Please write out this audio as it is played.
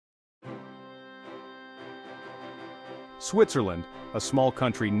Switzerland, a small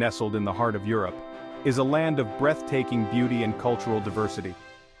country nestled in the heart of Europe, is a land of breathtaking beauty and cultural diversity.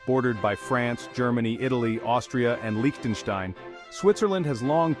 Bordered by France, Germany, Italy, Austria, and Liechtenstein, Switzerland has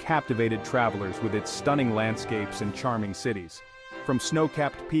long captivated travelers with its stunning landscapes and charming cities. From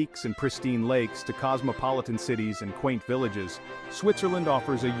snow-capped peaks and pristine lakes to cosmopolitan cities and quaint villages, Switzerland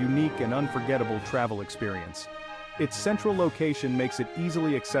offers a unique and unforgettable travel experience. Its central location makes it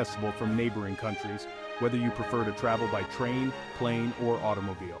easily accessible from neighboring countries, whether you prefer to travel by train, plane, or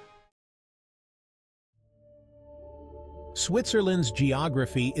automobile. Switzerland's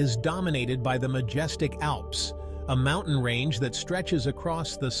geography is dominated by the majestic Alps, a mountain range that stretches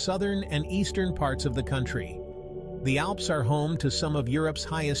across the southern and eastern parts of the country. The Alps are home to some of Europe's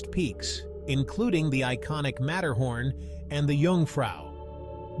highest peaks, including the iconic Matterhorn and the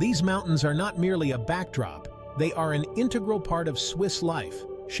Jungfrau. These mountains are not merely a backdrop, they are an integral part of Swiss life,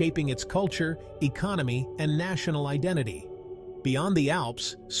 shaping its culture, economy, and national identity. Beyond the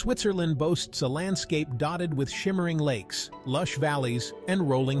Alps, Switzerland boasts a landscape dotted with shimmering lakes, lush valleys, and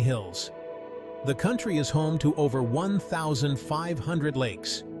rolling hills. The country is home to over 1,500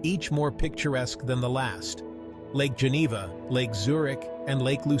 lakes, each more picturesque than the last. Lake Geneva, Lake Zurich, and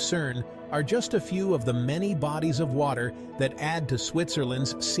Lake Lucerne are just a few of the many bodies of water that add to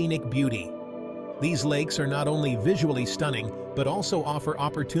Switzerland's scenic beauty. These lakes are not only visually stunning, but also offer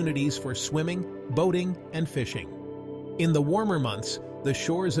opportunities for swimming, boating, and fishing. In the warmer months, the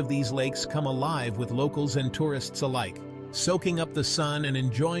shores of these lakes come alive with locals and tourists alike, soaking up the sun and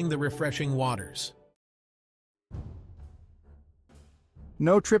enjoying the refreshing waters.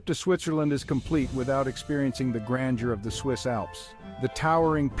 No trip to Switzerland is complete without experiencing the grandeur of the Swiss Alps. The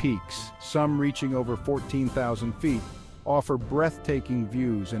towering peaks, some reaching over 14,000 feet, offer breathtaking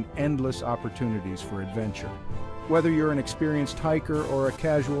views and endless opportunities for adventure. Whether you're an experienced hiker or a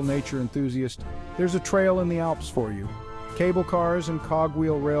casual nature enthusiast, there's a trail in the Alps for you. Cable cars and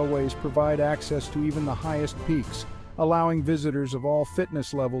cogwheel railways provide access to even the highest peaks, allowing visitors of all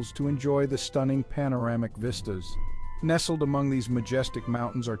fitness levels to enjoy the stunning panoramic vistas. Nestled among these majestic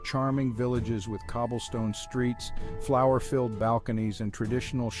mountains are charming villages with cobblestone streets, flower-filled balconies, and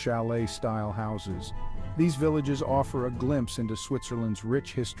traditional chalet-style houses. These villages offer a glimpse into Switzerland's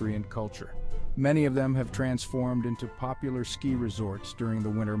rich history and culture. Many of them have transformed into popular ski resorts during the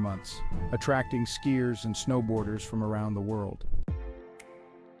winter months, attracting skiers and snowboarders from around the world.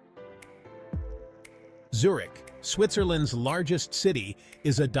 Zurich, Switzerland's largest city,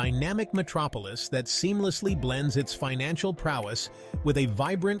 is a dynamic metropolis that seamlessly blends its financial prowess with a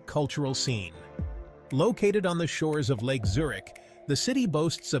vibrant cultural scene. Located on the shores of Lake Zurich, the city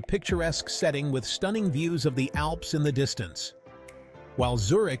boasts a picturesque setting with stunning views of the Alps in the distance. While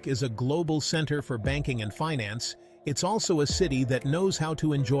Zurich is a global center for banking and finance, it's also a city that knows how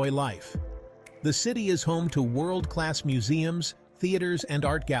to enjoy life. The city is home to world-class museums, theaters, and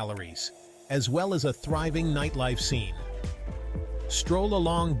art galleries, as well as a thriving nightlife scene. Stroll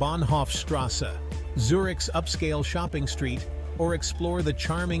along Bahnhofstrasse, Zurich's upscale shopping street, or explore the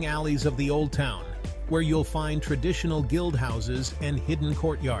charming alleys of the Old Town, where you'll find traditional guild houses and hidden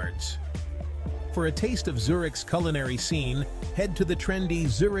courtyards. For a taste of Zurich's culinary scene, head to the trendy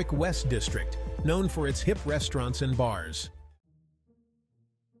Zurich West District, known for its hip restaurants and bars.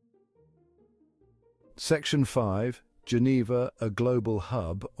 Section 5. Geneva, a global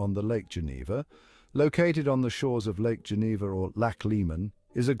hub on the Lake Geneva, located on the shores of Lake Geneva or Lac Léman,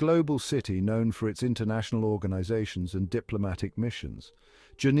 is a global city known for its international organizations and diplomatic missions.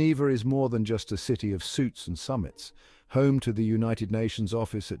 Geneva is more than just a city of suits and summits. Home to the United Nations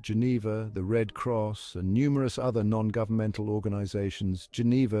office at Geneva, the Red Cross, and numerous other non-governmental organizations,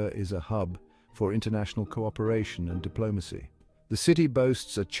 Geneva is a hub for international cooperation and diplomacy. The city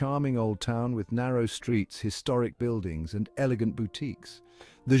boasts a charming old town with narrow streets, historic buildings, and elegant boutiques.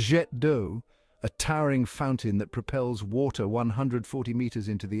 The Jet d'eau, a towering fountain that propels water 140 meters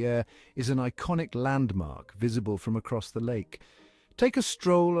into the air, is an iconic landmark visible from across the lake. Take a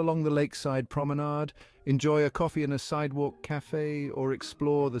stroll along the lakeside promenade, enjoy a coffee in a sidewalk cafe, or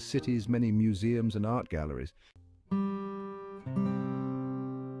explore the city's many museums and art galleries.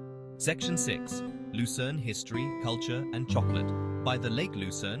 Section 6. Lucerne History, Culture and Chocolate. By the Lake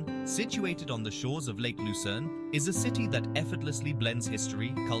Lucerne, situated on the shores of Lake Lucerne, is a city that effortlessly blends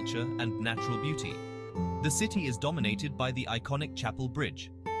history, culture and natural beauty. The city is dominated by the iconic Chapel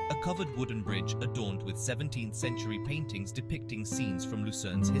Bridge, a covered wooden bridge adorned with 17th century paintings depicting scenes from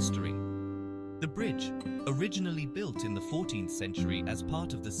Lucerne's history. The bridge, originally built in the 14th century as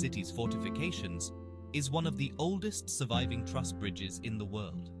part of the city's fortifications, is one of the oldest surviving truss bridges in the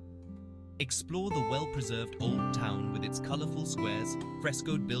world. Explore the well-preserved old town with its colorful squares,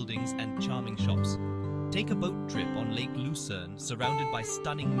 frescoed buildings, and charming shops. Take a boat trip on Lake Lucerne, surrounded by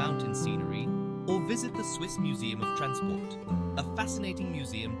stunning mountain scenery, or visit the Swiss Museum of Transport, a fascinating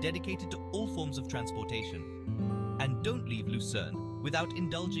museum dedicated to all forms of transportation. And don't leave Lucerne without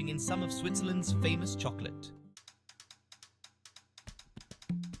indulging in some of Switzerland's famous chocolate.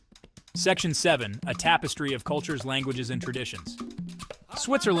 Section 7, a tapestry of cultures, languages, and traditions.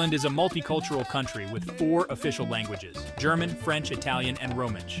 Switzerland is a multicultural country with 4 official languages: German, French, Italian, and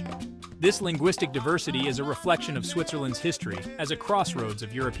Romansh. This linguistic diversity is a reflection of Switzerland's history as a crossroads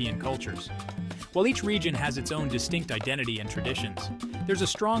of European cultures. While each region has its own distinct identity and traditions, there's a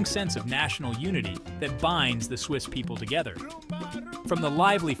strong sense of national unity that binds the Swiss people together. From the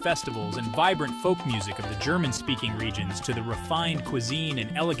lively festivals and vibrant folk music of the German-speaking regions to the refined cuisine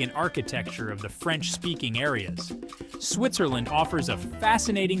and elegant architecture of the French-speaking areas, Switzerland offers a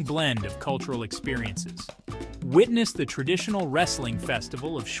fascinating blend of cultural experiences. Witness the traditional wrestling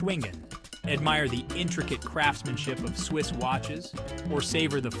festival of Schwingen, admire the intricate craftsmanship of Swiss watches, or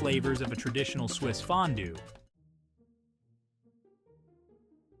savor the flavors of a traditional Swiss fondue.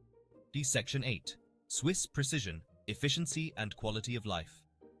 Section 8. Swiss Precision, Efficiency and Quality of Life.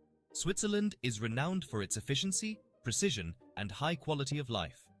 Switzerland is renowned for its efficiency, precision, and high quality of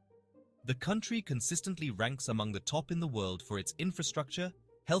life. The country consistently ranks among the top in the world for its infrastructure,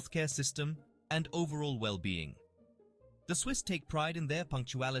 healthcare system, and overall well-being. The Swiss take pride in their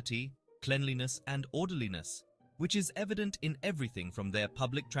punctuality, cleanliness, and orderliness, which is evident in everything from their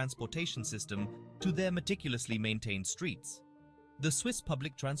public transportation system to their meticulously maintained streets. The Swiss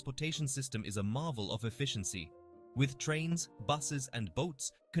public transportation system is a marvel of efficiency, with trains, buses, and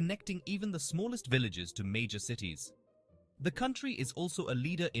boats connecting even the smallest villages to major cities. The country is also a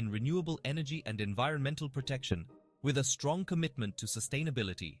leader in renewable energy and environmental protection, with a strong commitment to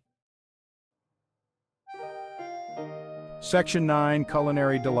sustainability. Section 9,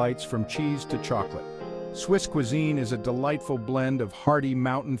 Culinary Delights from Cheese to Chocolate. Swiss cuisine is a delightful blend of hearty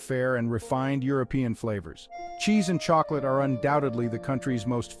mountain fare and refined European flavors. Cheese and chocolate are undoubtedly the country's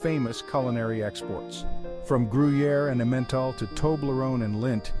most famous culinary exports. From Gruyere and Emmental to Toblerone and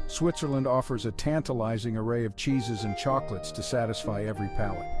Lindt, Switzerland offers a tantalizing array of cheeses and chocolates to satisfy every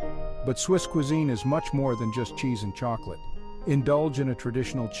palate. But Swiss cuisine is much more than just cheese and chocolate. Indulge in a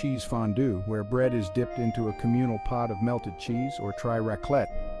traditional cheese fondue, where bread is dipped into a communal pot of melted cheese, or try raclette,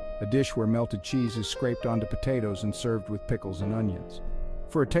 a dish where melted cheese is scraped onto potatoes and served with pickles and onions.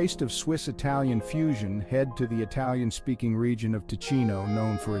 For a taste of Swiss-Italian fusion, head to the Italian-speaking region of Ticino,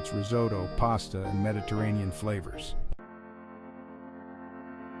 known for its risotto, pasta, and Mediterranean flavors.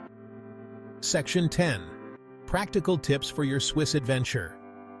 Section 10. Practical tips for your Swiss adventure.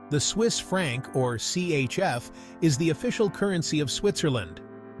 The Swiss franc, or CHF, is the official currency of Switzerland.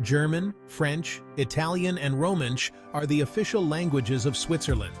 German, French, Italian, and Romansh are the official languages of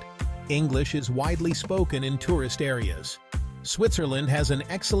Switzerland. English is widely spoken in tourist areas. Switzerland has an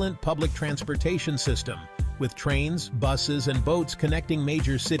excellent public transportation system, with trains, buses, and boats connecting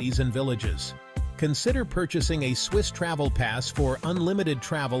major cities and villages. Consider purchasing a Swiss travel pass for unlimited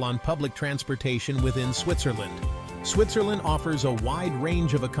travel on public transportation within Switzerland. Switzerland offers a wide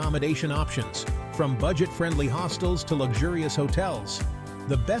range of accommodation options, from budget-friendly hostels to luxurious hotels.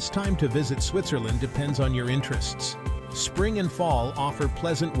 The best time to visit Switzerland depends on your interests. Spring and fall offer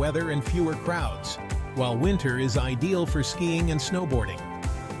pleasant weather and fewer crowds, while winter is ideal for skiing and snowboarding.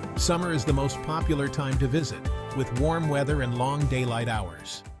 Summer is the most popular time to visit, with warm weather and long daylight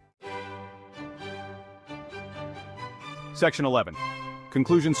hours. Section 11.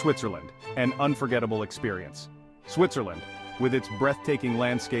 Conclusion: Switzerland, an unforgettable experience. Switzerland, with its breathtaking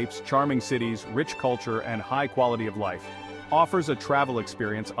landscapes, charming cities, rich culture, and high quality of life, offers a travel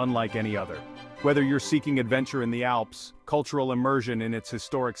experience unlike any other. Whether you're seeking adventure in the Alps, cultural immersion in its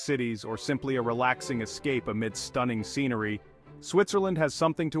historic cities, or simply a relaxing escape amid stunning scenery, Switzerland has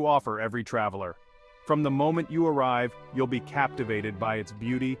something to offer every traveler. From the moment you arrive, you'll be captivated by its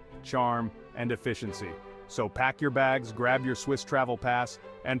beauty, charm, and efficiency. So pack your bags, grab your Swiss travel pass,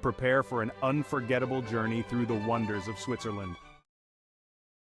 and prepare for an unforgettable journey through the wonders of Switzerland.